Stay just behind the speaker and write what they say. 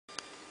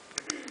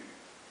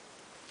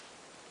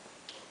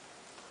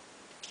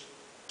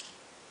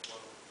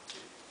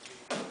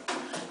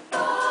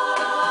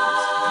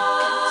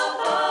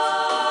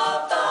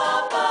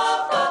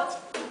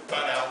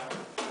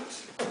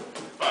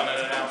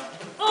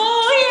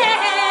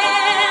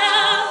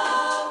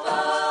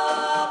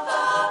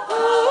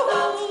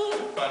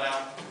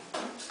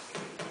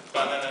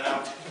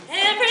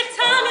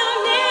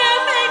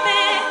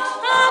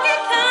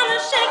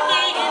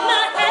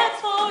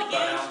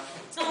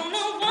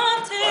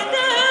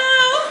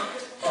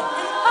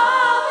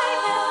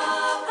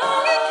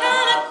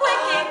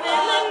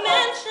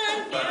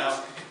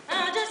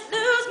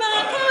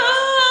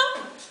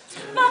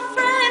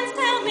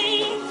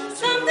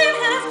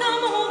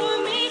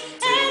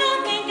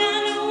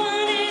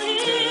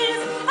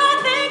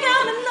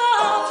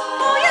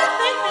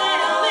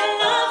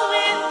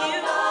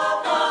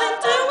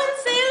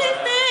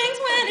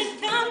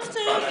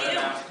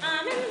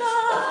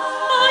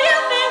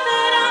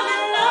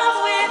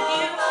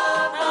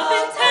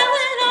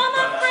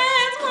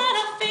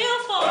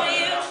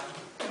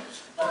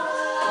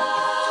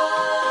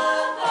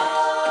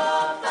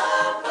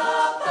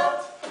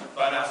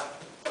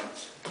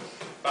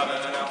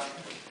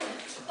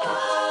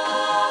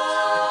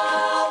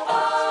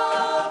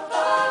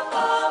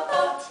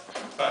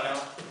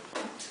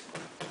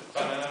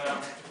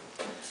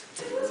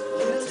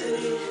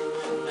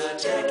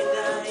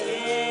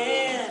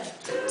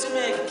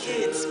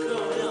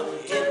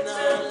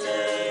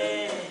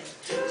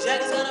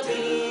wanna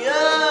be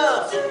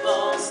a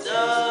football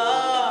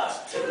star.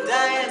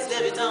 Diane's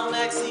debutante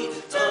backseat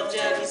of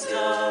Jackie's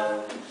car.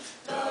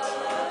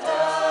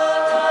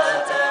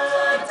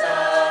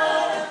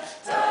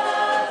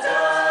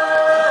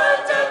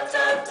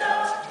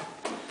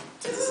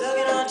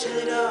 Sucking on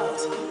chili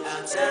dogs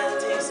outside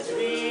the Texas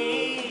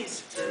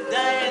breeze.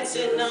 Diane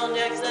sitting on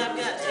Jackie's lap,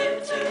 got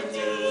head between her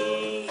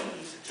knees.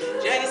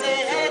 Jackie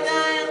said, hey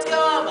Diane, let's go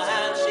on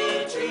behind a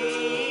shady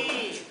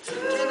tree.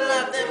 Drinking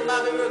like them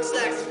Bobby Brooks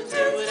stacks, but do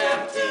it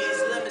out,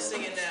 please. Let me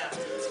sing it now.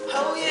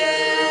 Oh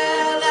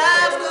yeah,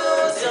 life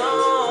goes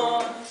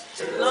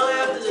on long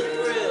after the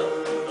thrill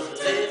of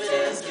living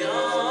is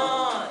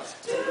gone.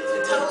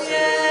 And oh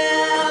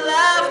yeah,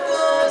 life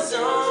goes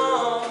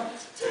on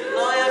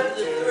long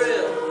after the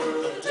thrill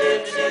of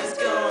living is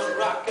gone.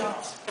 Rock on.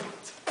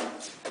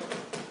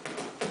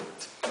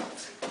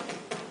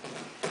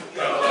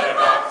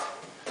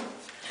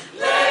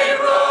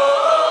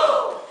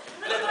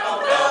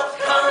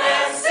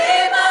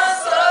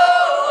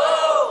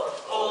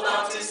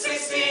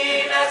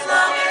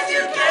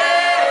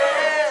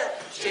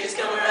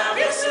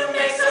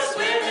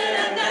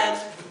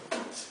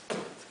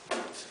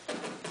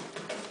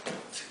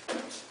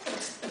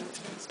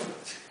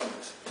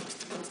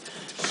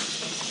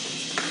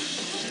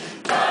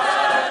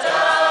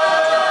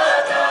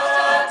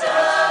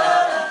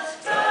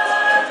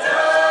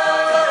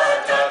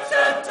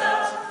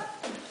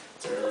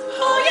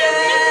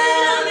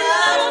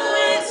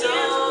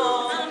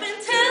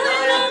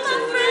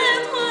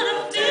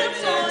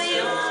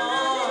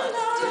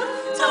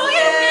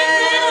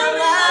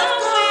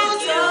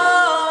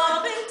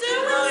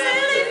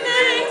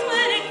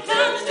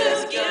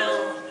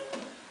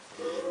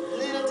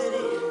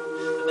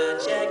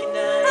 Check it